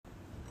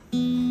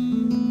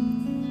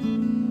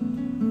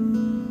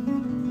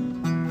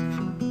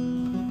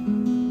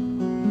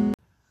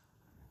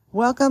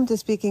Welcome to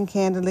Speaking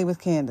Candidly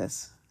with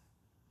Candace.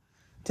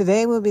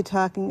 Today we'll be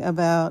talking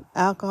about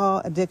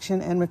alcohol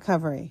addiction and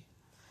recovery.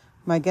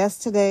 My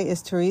guest today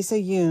is Theresa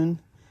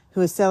Yuhn,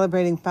 who is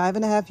celebrating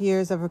 5.5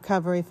 years of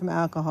recovery from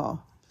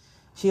alcohol.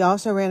 She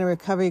also ran a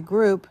recovery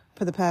group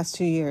for the past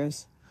 2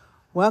 years.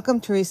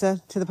 Welcome,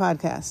 Theresa, to the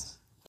podcast.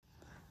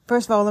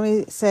 First of all, let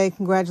me say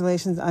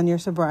congratulations on your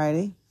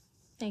sobriety.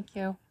 Thank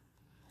you.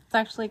 It's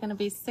actually going to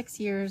be 6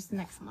 years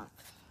next month.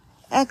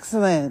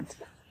 Excellent.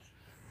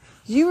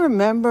 Do you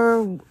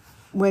remember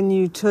when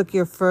you took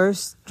your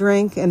first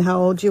drink and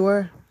how old you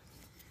were?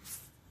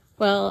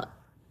 Well,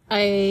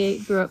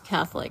 I grew up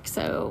Catholic,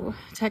 so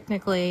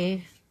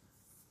technically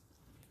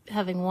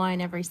having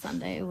wine every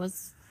Sunday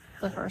was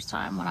the first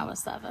time when I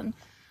was 7.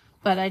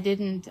 But I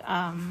didn't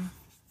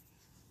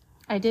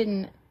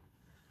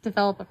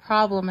develop a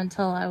problem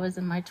until I was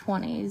in my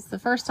 20s. The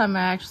first time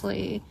I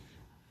actually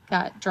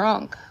got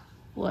drunk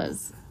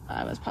was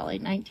I was probably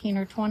 19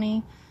 or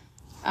 20.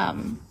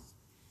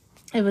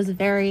 It was a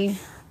very,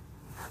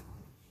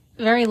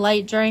 very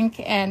light drink,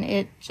 and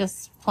it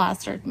just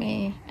plastered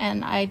me,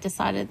 and I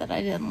decided that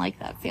I didn't like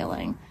that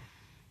feeling.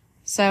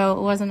 So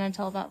it wasn't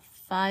until about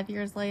 5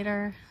 years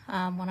later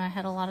when I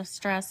had a lot of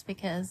stress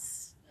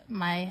because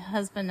my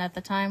husband at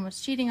the time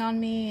was cheating on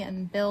me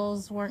and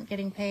bills weren't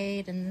getting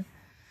paid and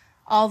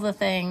all the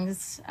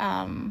things.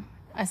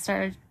 I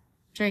started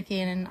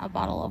drinking a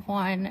bottle of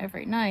wine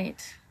every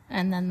night,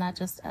 and then that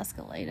just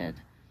escalated.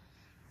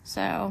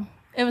 So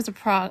it was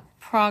a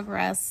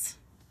progress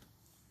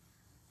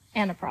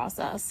and a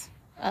process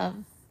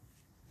of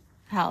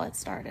how it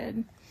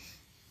started.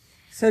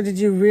 So did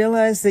you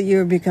realize that you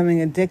were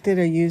becoming addicted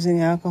or using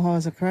alcohol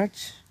as a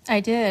crutch? I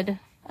did.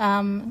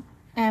 And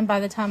by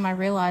the time I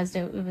realized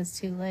it was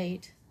too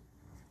late.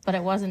 But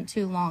it wasn't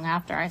too long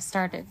after I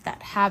started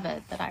that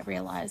habit that I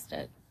realized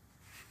it.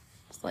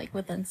 It's like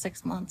within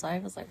 6 months, I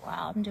was like,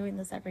 wow, I'm doing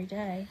this every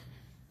day.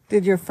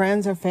 Did your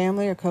friends or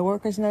family or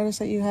coworkers notice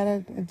that you had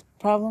a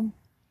problem?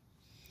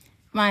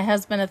 My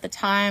husband at the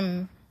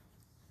time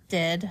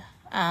did.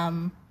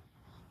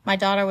 My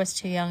daughter was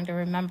too young to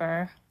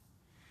remember.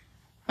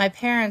 My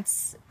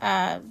parents,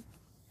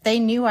 they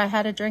knew I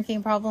had a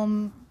drinking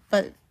problem,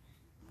 but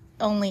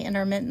only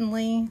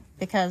intermittently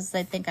because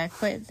they think I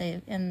quit.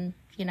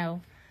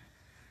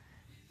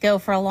 Go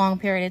for a long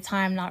period of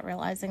time not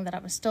realizing that I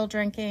was still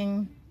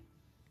drinking.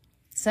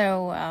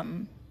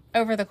 So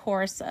over the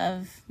course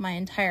of my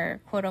entire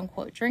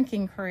quote-unquote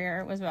drinking career,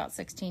 it was about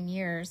 16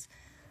 years,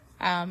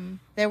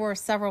 there were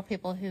several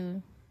people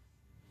who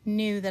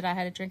knew that I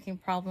had a drinking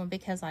problem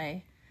because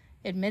I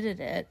admitted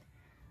it.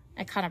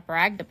 I kind of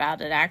bragged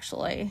about it,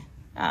 actually,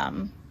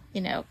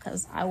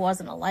 because I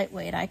wasn't a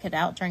lightweight. I could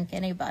outdrink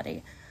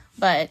anybody.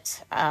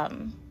 But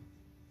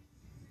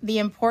the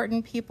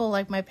important people,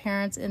 like my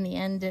parents, in the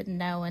end didn't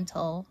know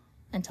until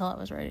I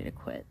was ready to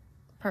quit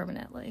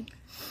permanently.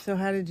 So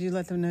how did you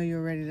let them know you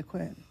were ready to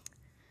quit?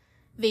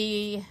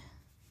 The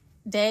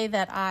day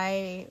that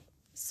I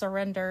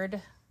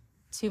surrendered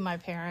to my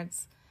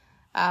parents,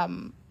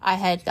 I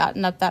had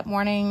gotten up that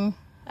morning.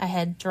 I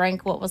had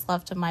drank what was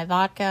left of my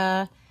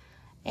vodka,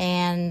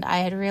 and I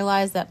had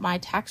realized that my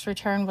tax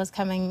return was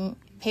coming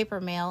paper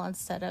mail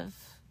instead of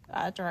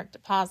direct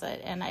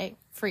deposit, and I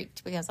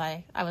freaked because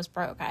I was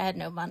broke. I had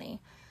no money,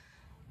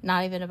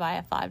 not even to buy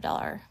a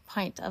 $5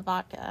 pint of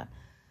vodka.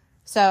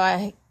 So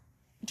I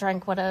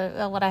drank what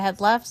I had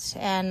left,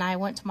 and I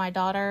went to my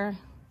daughter,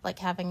 like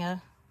having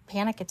a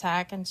panic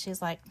attack, and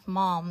she's like,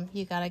 "Mom,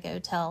 you gotta go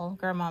tell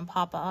Grandma and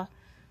Papa."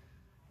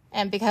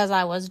 And because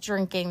I was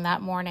drinking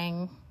that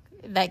morning,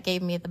 that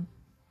gave me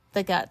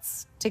the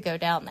guts to go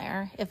down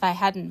there. If I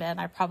hadn't been,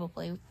 I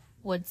probably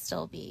would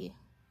still be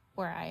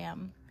where I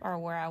am or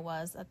where I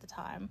was at the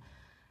time.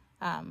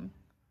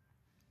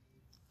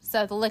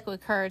 So the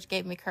liquid courage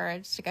gave me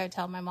courage to go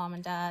tell my mom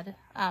and dad.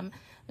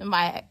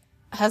 My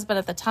husband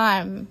at the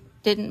time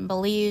didn't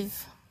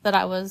believe that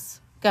I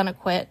was going to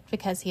quit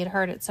because he had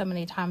heard it so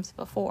many times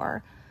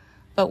before.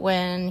 But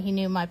when he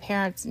knew my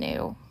parents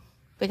knew,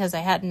 because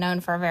they hadn't known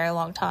for a very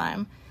long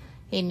time,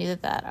 he knew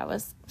that I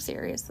was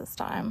serious this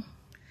time.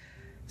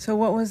 So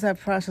what was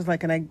that process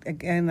like?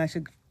 And I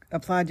should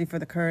applaud you for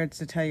the courage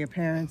to tell your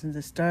parents and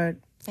to start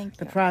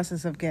the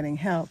process of getting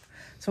help.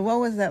 So what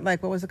was that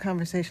like? What was the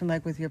conversation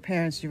like with your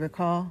parents? Do you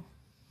recall?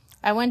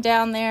 I went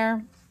down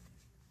there.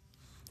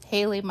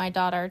 Haley, my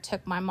daughter,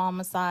 took my mom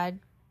aside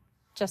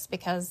just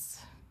because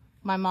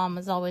my mom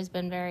has always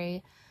been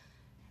very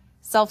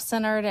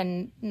self-centered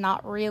and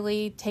not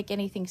really take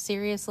anything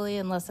seriously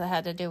unless it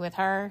had to do with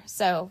her.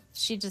 So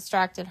she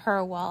distracted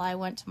her while I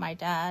went to my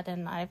dad,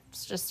 and I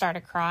just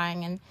started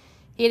crying, and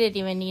he didn't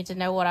even need to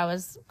know what I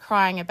was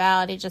crying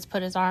about. He just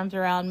put his arms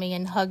around me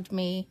and hugged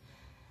me,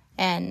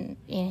 and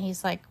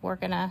he's like, we're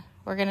gonna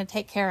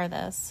take care of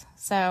this.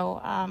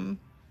 So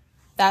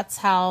that's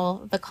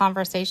how the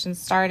conversation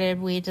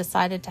started. We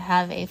decided to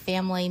have a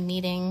family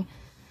meeting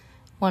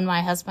when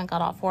my husband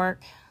got off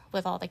work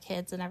with all the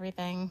kids and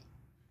everything.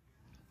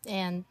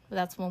 And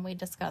that's when we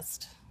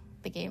discussed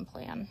the game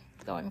plan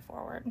going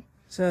forward.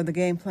 So the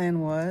game plan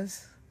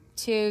was?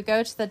 To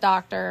go to the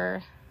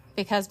doctor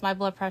because my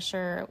blood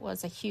pressure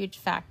was a huge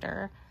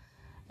factor.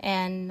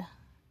 And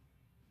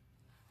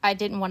I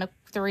didn't want to,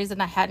 the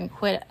reason I hadn't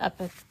quit up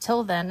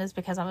until then is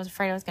because I was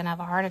afraid I was going to have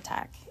a heart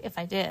attack if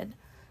I did.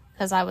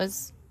 Because I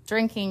was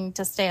drinking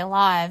to stay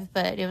alive,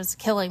 but it was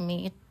killing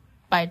me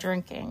by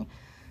drinking.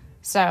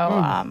 So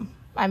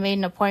I made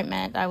an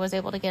appointment. I was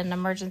able to get an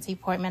emergency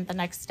appointment the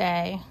next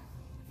day.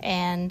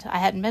 And I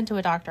hadn't been to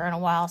a doctor in a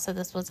while, so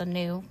this was a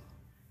new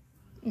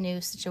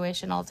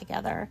situation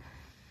altogether.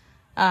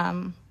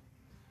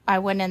 I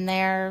went in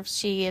there.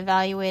 She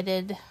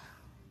evaluated,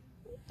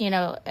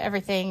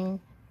 everything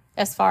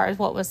as far as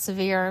what was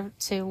severe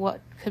to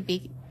what could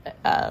be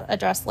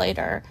addressed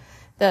later.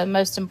 The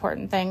most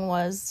important thing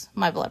was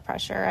my blood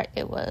pressure.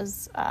 It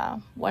was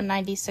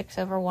 196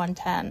 over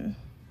 110,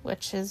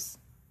 which is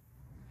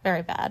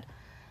very bad.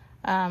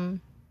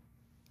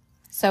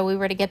 So we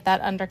were to get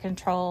that under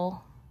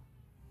control.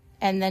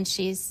 And then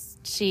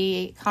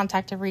she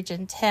contacted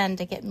Region 10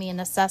 to get me an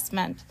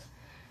assessment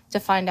to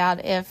find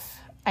out if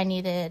I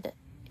needed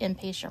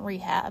inpatient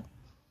rehab.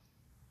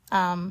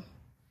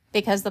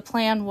 Because the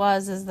plan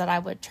is that I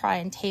would try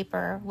and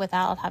taper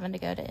without having to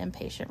go to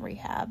inpatient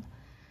rehab.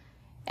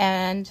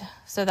 And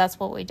so that's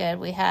what we did.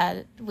 We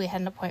had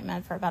an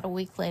appointment for about a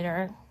week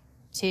later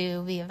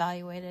to be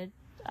evaluated.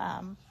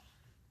 And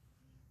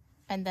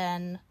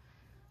then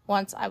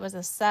once I was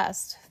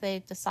assessed, they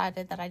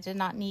decided that I did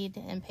not need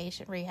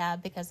inpatient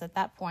rehab because at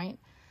that point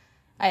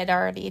I had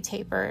already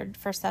tapered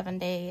for 7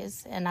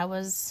 days, and I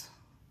was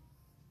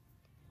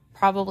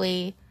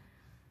probably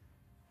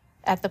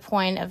at the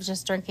point of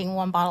just drinking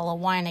 1 bottle of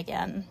wine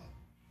again.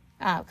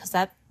 Because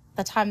at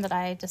the time that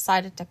I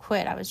decided to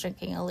quit, I was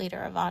drinking 1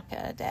 liter of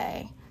vodka a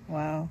day.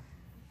 Wow.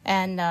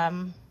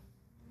 And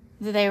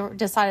they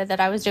decided that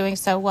I was doing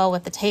so well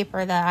with the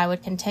taper that I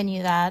would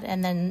continue that,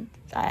 and then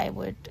I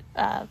would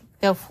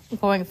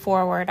going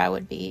forward, I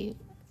would be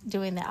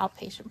doing the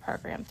outpatient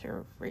program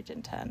through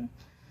Region 10.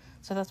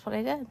 So that's what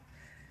I did.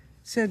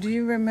 So do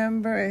you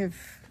remember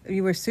if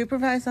you were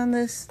supervised on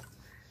this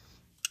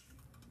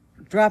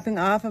dropping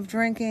off of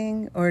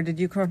drinking, or did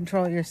you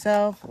control it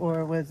yourself,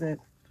 or was it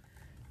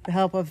the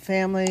help of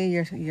family,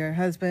 your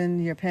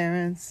husband, your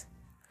parents,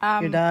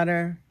 your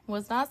daughter?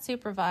 Was not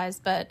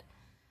supervised, but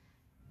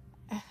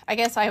I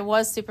guess I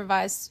was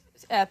supervised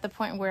at the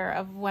point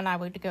when I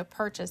would go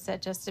purchase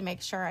it, just to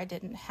make sure I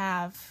didn't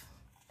have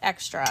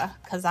extra,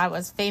 because I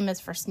was famous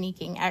for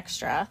sneaking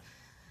extra.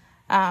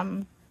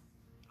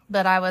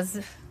 But I was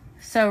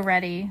so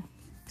ready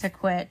to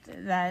quit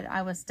that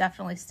I was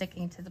definitely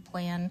sticking to the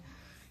plan.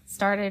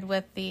 Started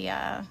with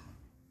that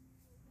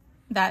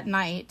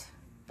night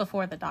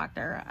before the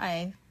doctor,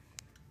 I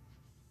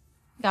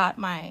got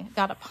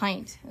a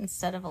pint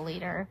instead of 1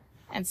 liter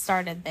and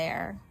started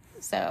there.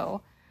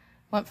 So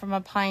went from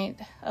a pint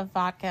of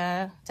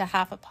vodka to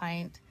half a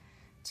pint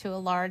to a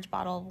large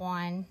bottle of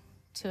wine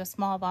to a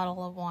small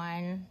bottle of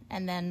wine.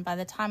 And then by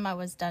the time I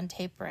was done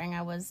tapering,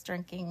 I was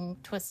drinking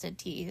twisted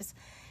teas.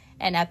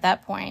 And at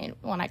that point,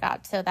 when I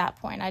got to that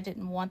point, I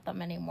didn't want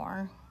them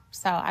anymore.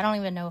 So I don't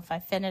even know if I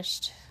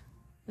finished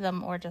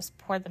them or just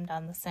poured them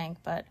down the sink.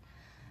 But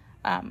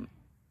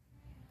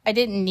I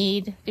didn't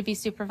need to be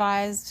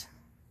supervised.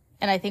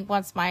 And I think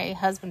once my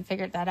husband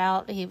figured that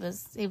out, he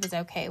was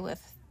okay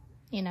with,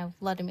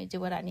 letting me do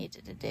what I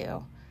needed to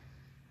do.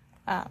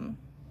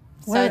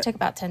 So it took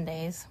about 10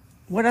 days.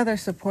 What other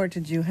support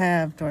did you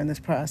have during this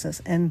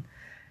process? And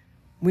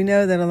we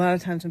know that a lot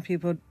of times when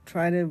people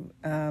try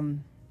to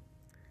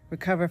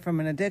recover from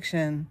an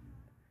addiction,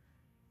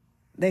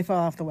 they fall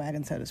off the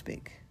wagon, so to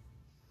speak.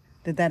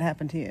 Did that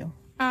happen to you?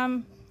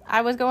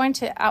 I was going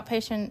to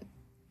outpatient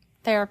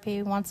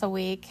therapy once a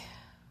week.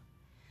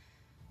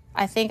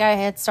 I think I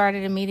had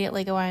started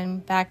immediately going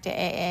back to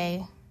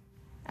AA,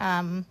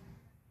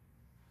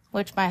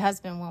 which my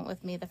husband went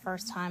with me the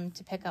first time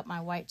to pick up my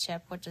white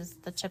chip, which is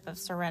the chip of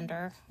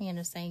surrender,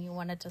 saying you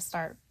wanted to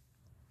start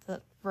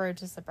the road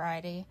to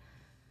sobriety.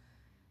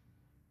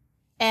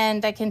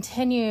 And I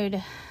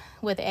continued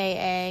with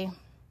AA.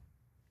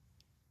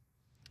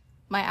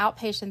 My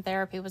outpatient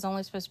therapy was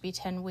only supposed to be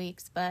 10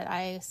 weeks, but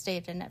I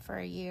stayed in it for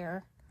a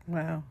year.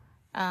 Wow.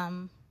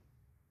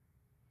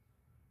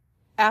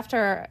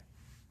 After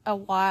a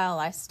while,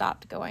 I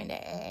stopped going to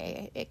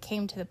AA. It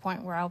came to the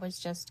point where I was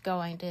just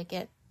going to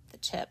get the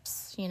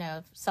chips,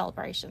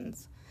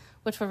 celebrations,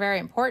 which were very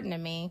important to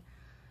me,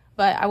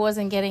 but I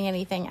wasn't getting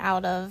anything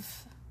out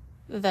of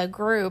the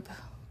group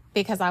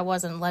because I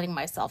wasn't letting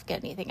myself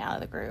get anything out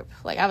of the group.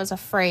 Like, I was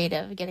afraid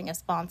of getting a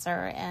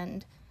sponsor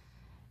and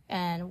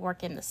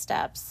working the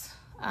steps,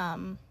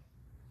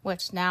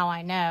 which now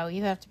I know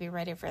you have to be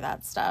ready for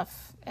that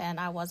stuff, and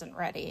I wasn't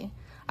ready.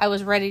 I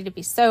was ready to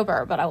be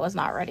sober, but I was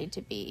not ready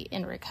to be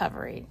in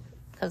recovery,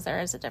 because there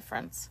is a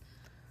difference.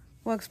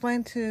 Well,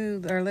 explain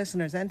to our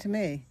listeners and to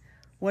me,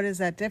 what is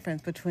that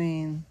difference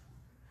between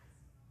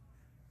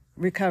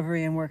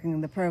recovery and working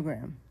in the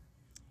program?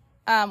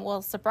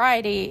 Well,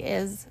 sobriety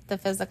is the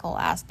physical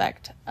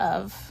aspect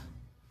of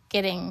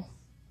getting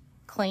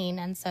clean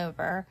and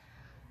sober,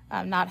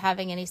 not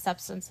having any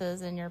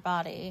substances in your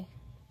body.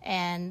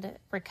 And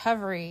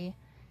recovery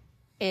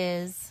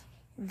is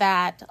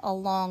that,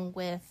 along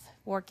with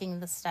working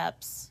the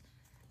steps.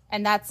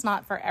 And that's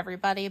not for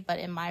everybody, but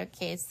in my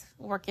case,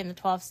 working the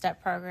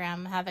 12-step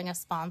program, having a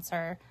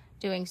sponsor,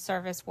 doing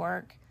service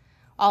work,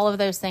 all of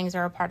those things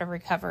are a part of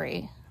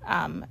recovery.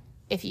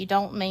 If you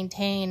don't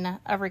maintain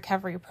a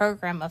recovery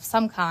program of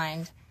some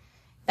kind,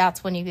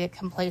 that's when you get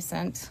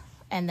complacent,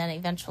 and then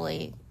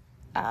eventually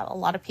a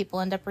lot of people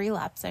end up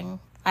relapsing.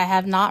 I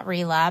have not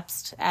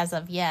relapsed as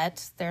of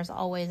yet. There's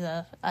always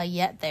a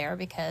yet there,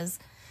 because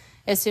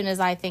as soon as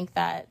I think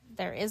that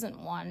there isn't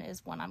one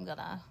is when I'm going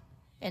to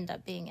end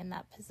up being in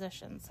that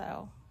position.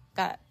 So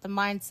got the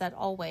mindset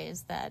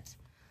always that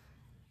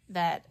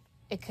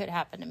it could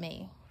happen to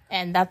me.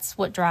 And that's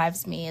what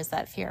drives me, is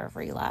that fear of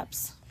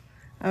relapse.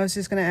 I was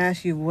just going to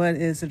ask you, what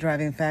is the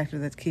driving factor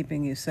that's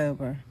keeping you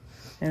sober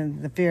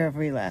and the fear of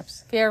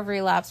relapse? Fear of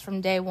relapse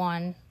from day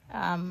one.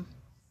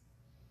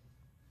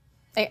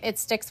 It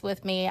sticks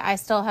with me. I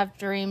still have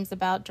dreams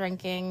about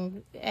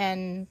drinking,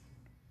 and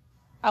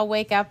I'll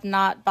wake up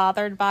not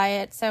bothered by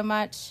it so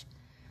much.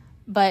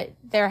 But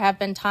there have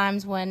been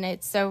times when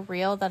it's so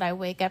real that I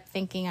wake up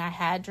thinking I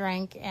had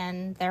drank,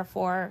 and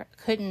therefore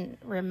couldn't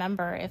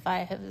remember if I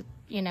have,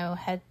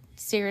 had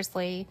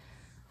seriously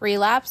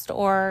relapsed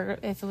or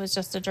if it was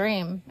just a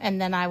dream. And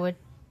then I would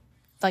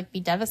be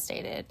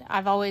devastated.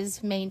 I've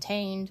always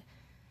maintained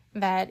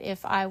that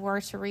if I were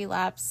to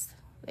relapse,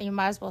 you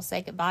might as well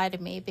say goodbye to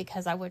me,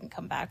 because I wouldn't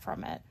come back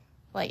from it.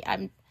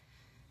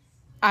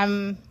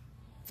 I'm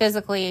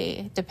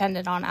physically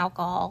dependent on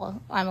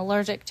alcohol. I'm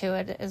allergic to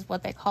it, is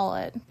what they call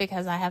it,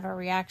 because I have a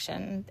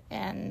reaction.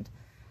 And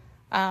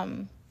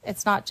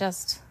it's not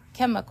just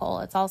chemical,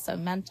 it's also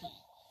mental.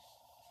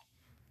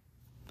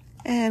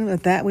 And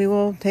with that, we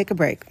will take a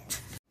break.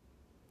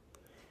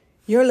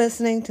 You're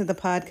listening to the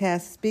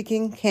podcast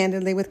Speaking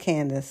Candidly with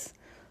Candace,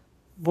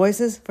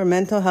 Voices for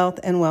Mental Health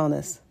and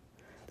Wellness.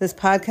 This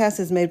podcast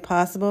is made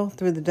possible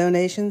through the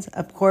donations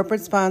of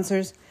corporate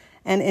sponsors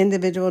and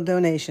individual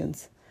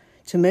donations.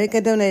 To make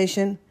a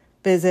donation,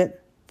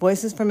 visit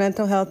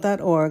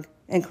voicesformentalhealth.org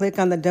and click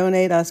on the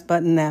Donate Us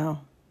button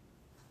now.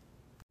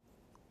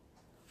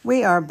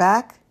 We are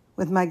back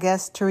with my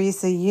guest,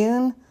 Theresa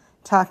Yuhn,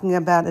 talking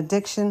about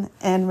addiction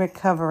and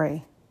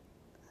recovery.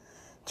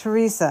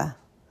 Theresa,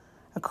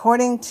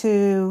 according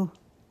to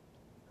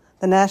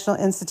the National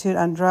Institute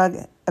on Drug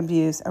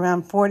Abuse,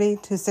 around 40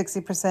 to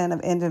 60%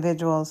 of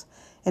individuals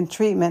in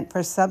treatment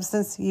for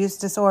substance use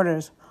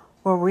disorders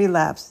will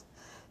relapse.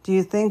 Do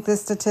you think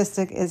this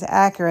statistic is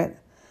accurate,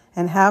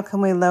 and how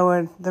can we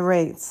lower the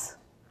rates?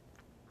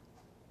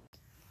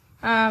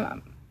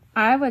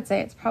 I would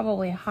say it's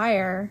probably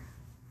higher.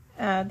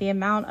 The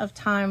amount of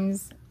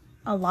times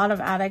a lot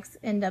of addicts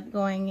end up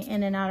going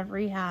in and out of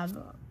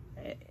rehab,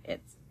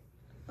 it's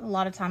a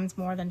lot of times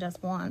more than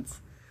just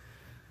once.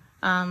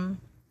 And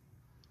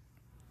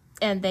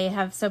they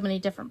have so many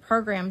different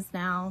programs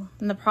now.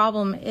 And the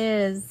problem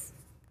is,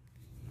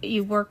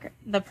 you work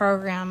the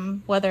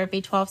program, whether it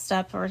be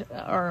 12-step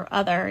or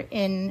other,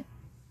 in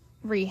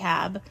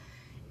rehab,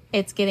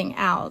 it's getting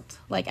out.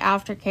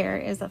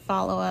 Aftercare is a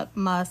follow-up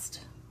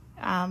must,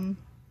 not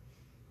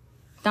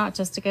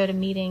just to go to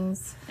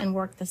meetings and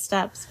work the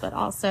steps, but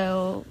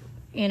also,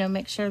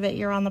 make sure that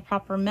you're on the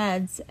proper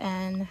meds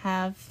and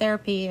have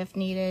therapy if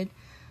needed.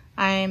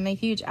 I'm a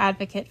huge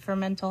advocate for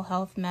mental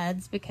health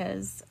meds,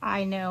 because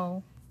I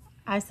know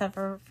I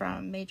suffer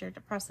from major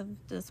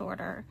depressive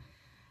disorder.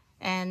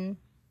 And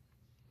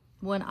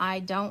when I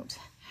don't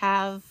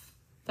have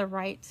the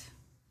right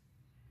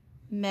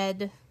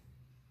med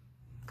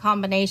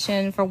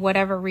combination for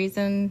whatever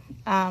reason,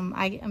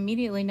 I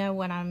immediately know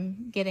when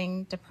I'm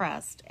getting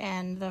depressed.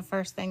 And the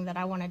first thing that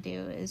I want to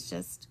do is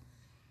just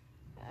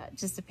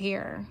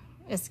disappear,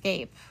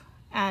 escape.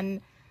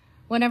 And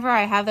whenever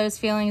I have those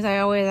feelings, I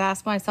always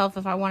ask myself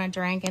if I want to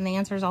drink, and the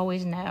answer is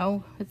always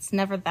no. It's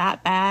never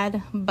that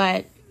bad.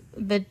 But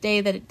the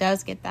day that it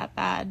does get that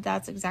bad,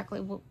 that's exactly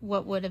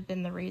what would have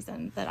been the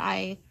reason that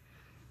I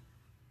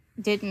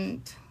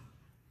didn't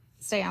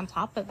stay on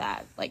top of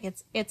that.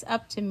 It's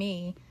up to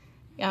me.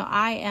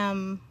 I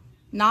am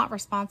not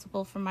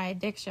responsible for my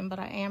addiction, but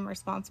I am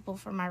responsible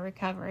for my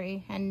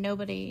recovery, and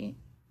nobody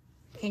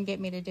can get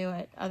me to do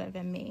it other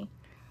than me.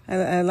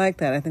 I like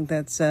that. I think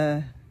that's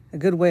a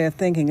good way of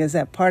thinking. Is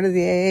that part of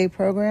the AA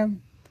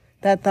program,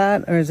 that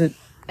thought, or is it?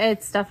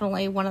 It's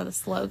definitely one of the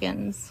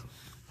slogans.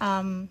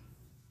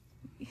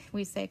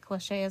 We say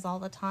cliches all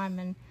the time,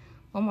 and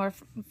when we're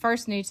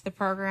first new to the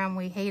program,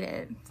 we hate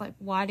it. It's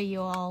why do you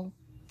all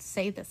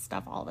say this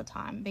stuff all the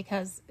time?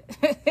 Because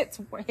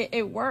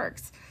it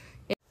works.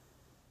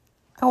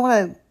 I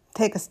want to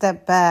take a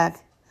step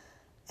back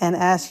and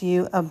ask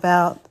you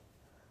about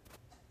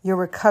your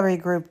recovery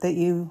group that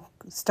you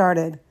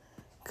started.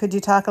 Could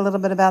you talk a little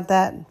bit about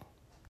that?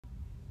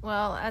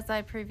 Well, as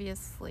I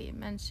previously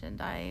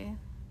mentioned, I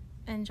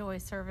enjoy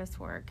service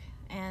work,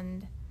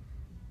 and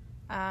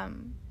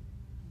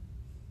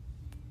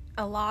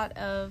a lot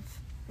of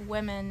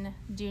women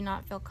do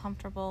not feel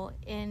comfortable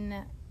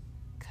in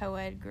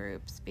co-ed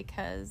groups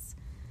because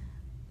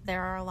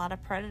there are a lot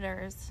of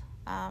predators,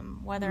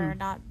 whether or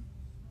not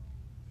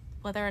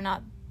whether or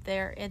not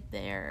they're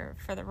there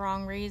for the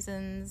wrong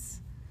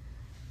reasons.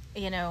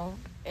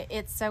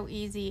 It's so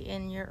easy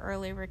in your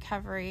early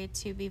recovery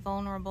to be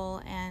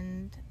vulnerable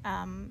and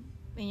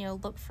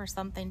look for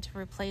something to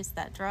replace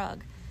that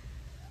drug,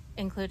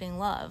 including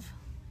love.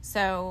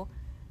 So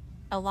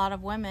a lot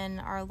of women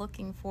are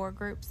looking for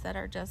groups that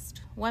are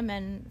just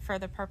women for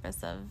the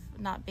purpose of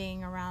not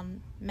being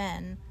around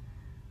men.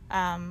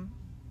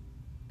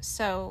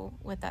 So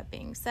with that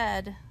being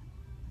said,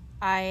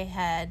 I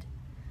had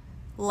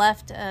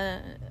left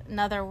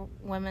another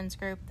women's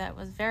group that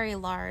was very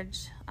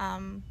large,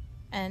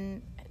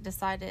 and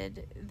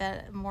decided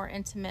that a more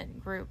intimate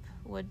group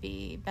would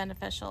be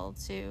beneficial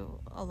to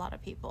a lot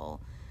of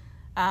people.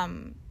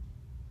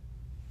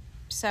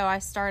 So I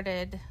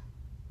started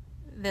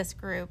this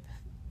group,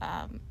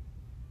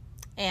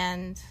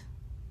 and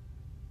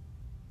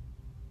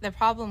the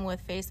problem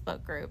with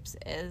Facebook groups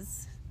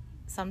is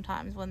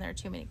sometimes when there are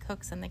too many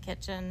cooks in the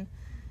kitchen,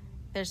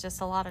 there's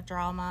just a lot of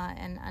drama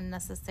and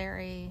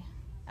unnecessary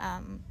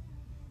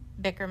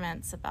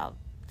bickerments about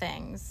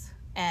things.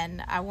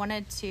 And I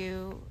wanted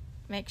to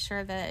make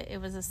sure that it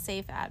was a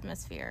safe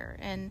atmosphere,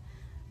 and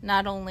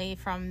not only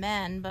from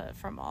men, but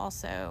from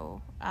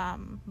also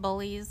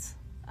bullies,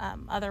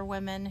 other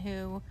women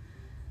who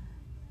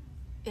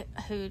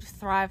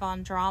thrive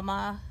on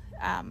drama.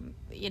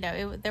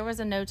 There was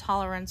a no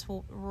tolerance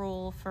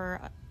rule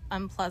for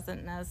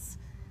unpleasantness,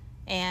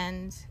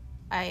 and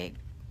I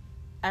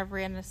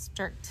ran a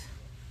strict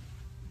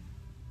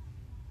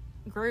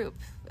group,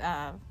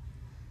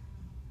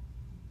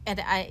 and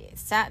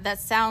that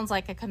sounds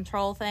like a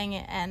control thing,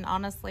 and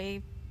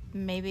honestly,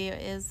 maybe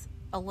it is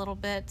a little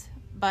bit,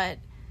 but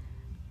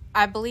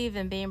I believe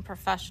in being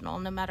professional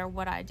no matter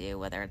what I do,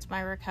 whether it's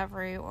my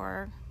recovery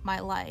or my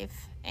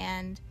life.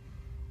 And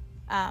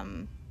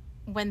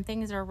when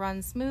things are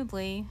run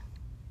smoothly,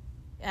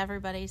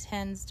 everybody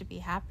tends to be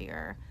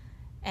happier.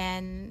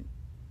 And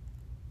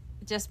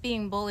just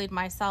being bullied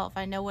myself,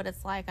 I know what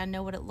it's like, I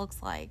know what it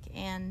looks like,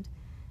 and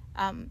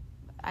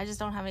I just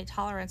don't have any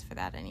tolerance for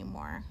that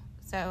anymore.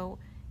 So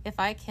if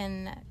I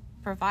can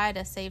provide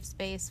a safe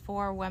space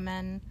for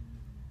women,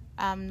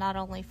 not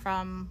only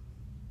from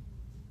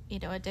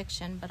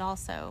addiction, but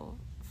also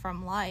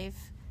from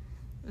life,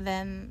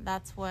 then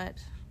that's what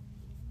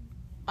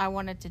I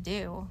wanted to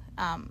do.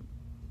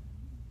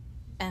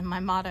 And my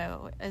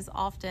motto is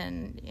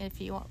often,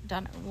 if you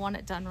want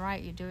it done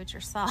right, you do it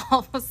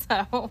yourself.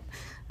 So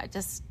I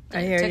took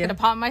it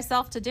upon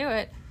myself to do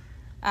it.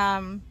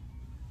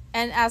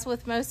 And as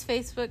with most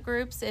Facebook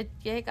groups, it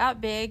got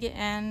big,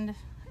 and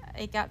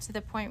it got to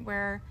the point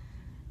where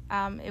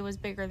it was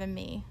bigger than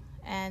me.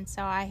 And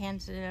so I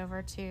handed it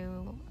over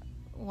to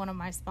one of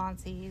my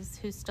sponsees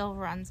who still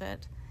runs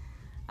it.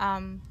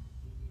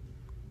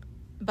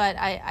 But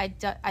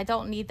I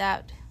don't need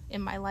that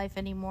in my life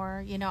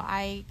anymore.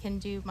 I can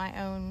do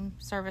my own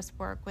service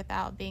work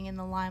without being in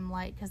the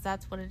limelight, because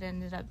that's what it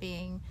ended up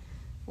being,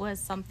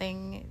 was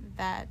something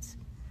that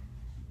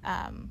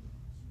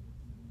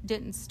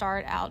didn't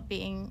start out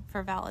being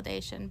for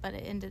validation, but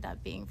it ended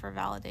up being for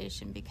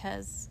validation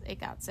because it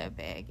got so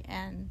big,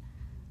 and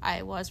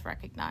I was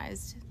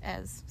recognized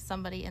as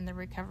somebody in the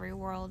recovery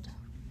world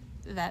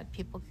that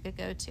people could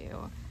go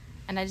to,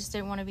 and I just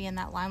didn't want to be in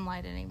that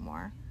limelight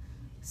anymore.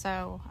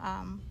 So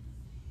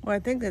well, I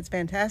think that's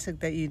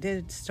fantastic that you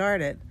did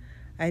start it.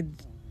 I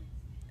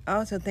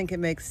also think it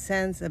makes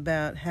sense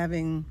about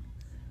having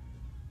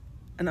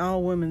an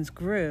all-women's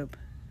group.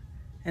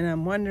 And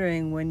I'm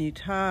wondering, when you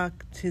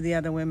talk to the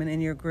other women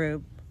in your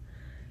group,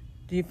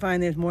 do you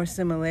find there's more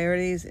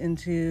similarities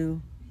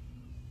into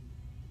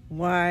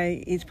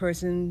why each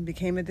person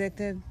became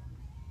addicted?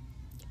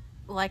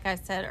 Like I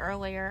said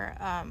earlier,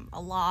 a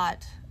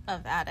lot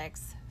of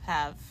addicts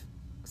have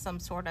some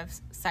sort of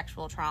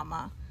sexual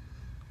trauma,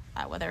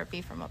 whether it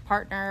be from a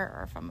partner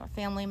or from a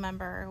family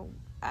member.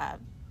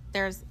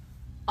 There's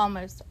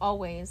almost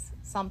always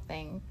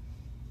something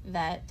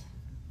that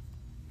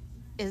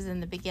is in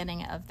the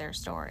beginning of their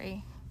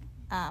story.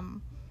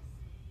 And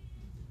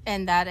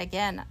that,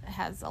 again,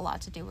 has a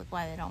lot to do with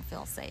why they don't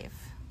feel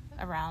safe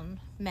around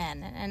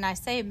men. And I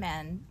say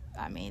men,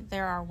 I mean,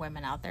 there are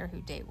women out there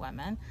who date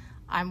women.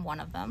 I'm one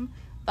of them.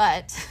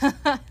 But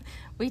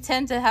we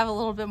tend to have a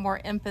little bit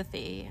more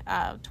empathy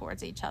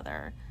towards each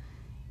other,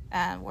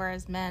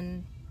 whereas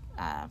men,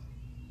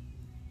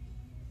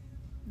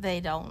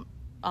 they don't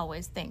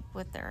always think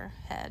with their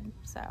head.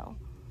 So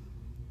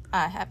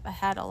I have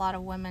had a lot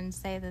of women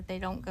say that they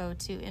don't go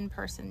to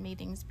in-person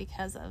meetings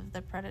because of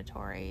the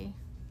predatory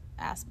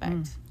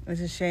aspect.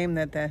 It's a shame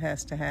that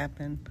has to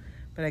happen,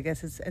 but I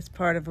guess it's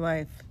part of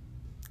life.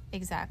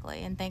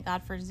 Exactly, and thank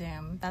God for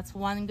Zoom. That's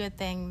one good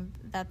thing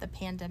that the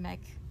pandemic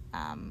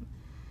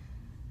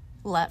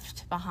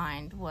left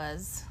behind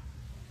was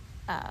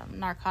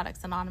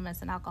Narcotics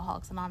Anonymous and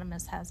Alcoholics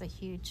Anonymous has a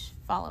huge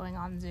following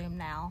on Zoom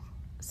now,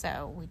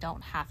 so we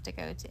don't have to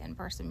go to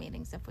in-person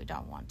meetings if we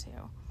don't want to.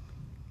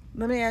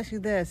 Let me ask you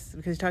this,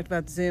 because you talked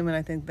about Zoom, and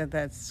I think that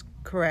that's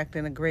correct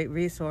and a great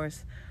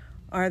resource.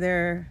 Are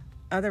there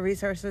other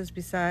resources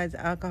besides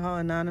Alcohol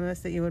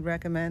Anonymous that you would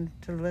recommend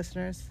to the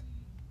listeners?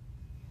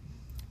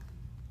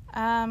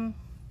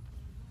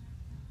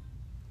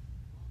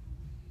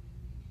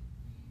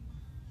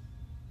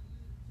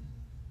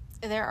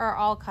 There are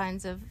all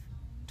kinds of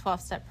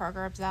 12-step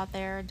programs out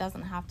there. It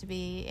doesn't have to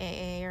be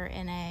AA or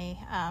NA.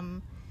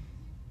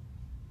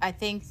 I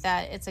think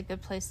that it's a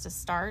good place to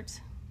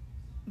start,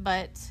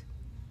 but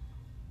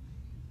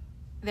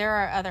there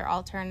are other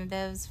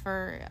alternatives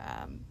for,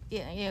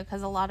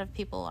 because a lot of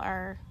people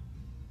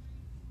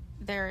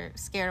they're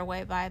scared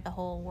away by the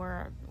whole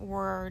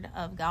word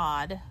of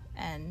God.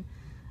 And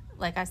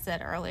like I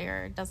said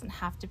earlier, it doesn't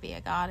have to be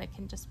a God. It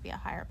can just be a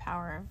higher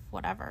power of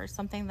whatever.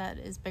 Something that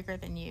is bigger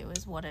than you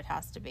is what it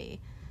has to be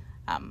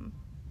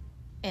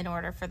in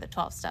order for the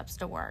 12 steps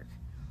to work.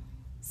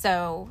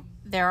 So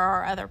there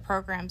are other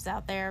programs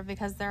out there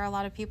because there are a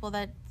lot of people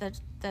that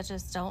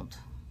just don't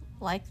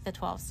like the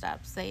 12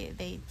 steps.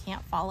 They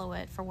can't follow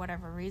it for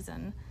whatever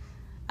reason.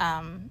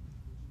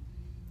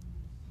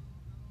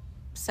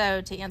 So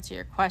to answer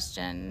your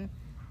question,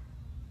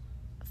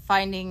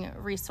 finding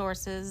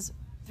resources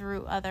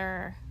through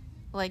other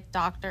like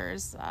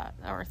doctors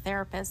or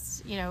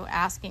therapists,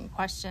 asking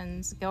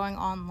questions, going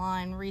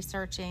online,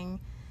 researching.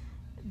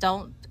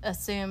 Don't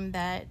assume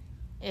that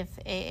if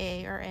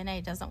AA or NA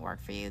doesn't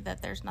work for you,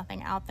 that there's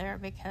nothing out there,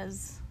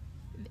 because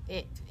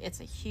it's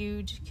a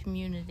huge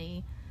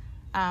community.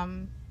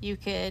 You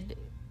could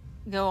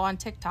go on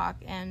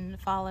TikTok and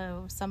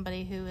follow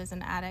somebody who is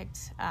an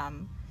addict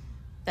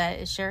that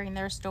is sharing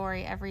their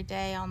story every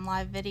day on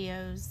live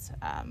videos.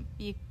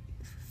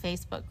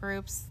 Facebook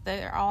groups,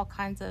 there are all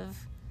kinds of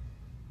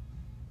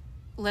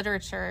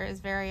literature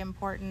is very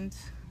important.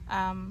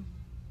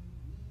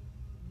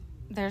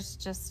 There's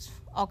just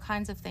all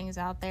kinds of things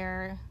out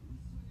there,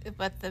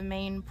 but the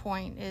main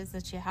point is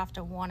that you have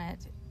to want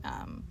it.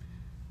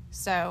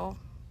 So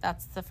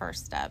that's the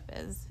first step,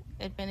 is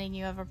admitting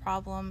you have a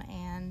problem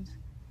and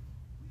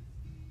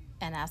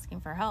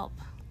asking for help.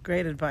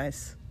 Great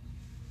advice.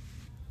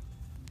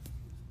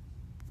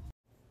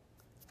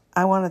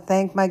 I want to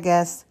thank my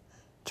guest,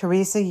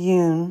 Theresa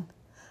Yuhn,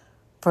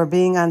 for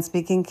being on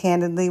Speaking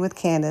Candidly with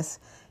Candace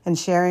and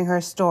sharing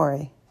her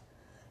story.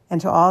 And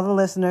to all the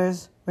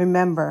listeners,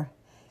 remember,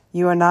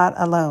 you are not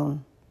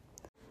alone.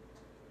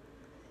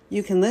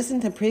 You can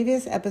listen to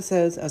previous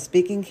episodes of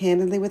Speaking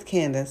Candidly with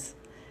Candace,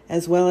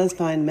 as well as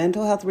find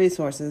mental health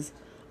resources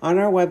on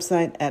our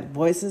website at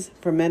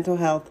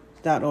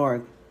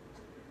voicesformentalhealth.org.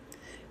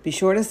 Be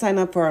sure to sign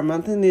up for our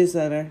monthly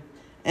newsletter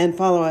and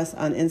follow us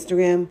on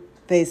Instagram,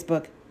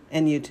 Facebook,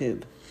 and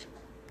YouTube.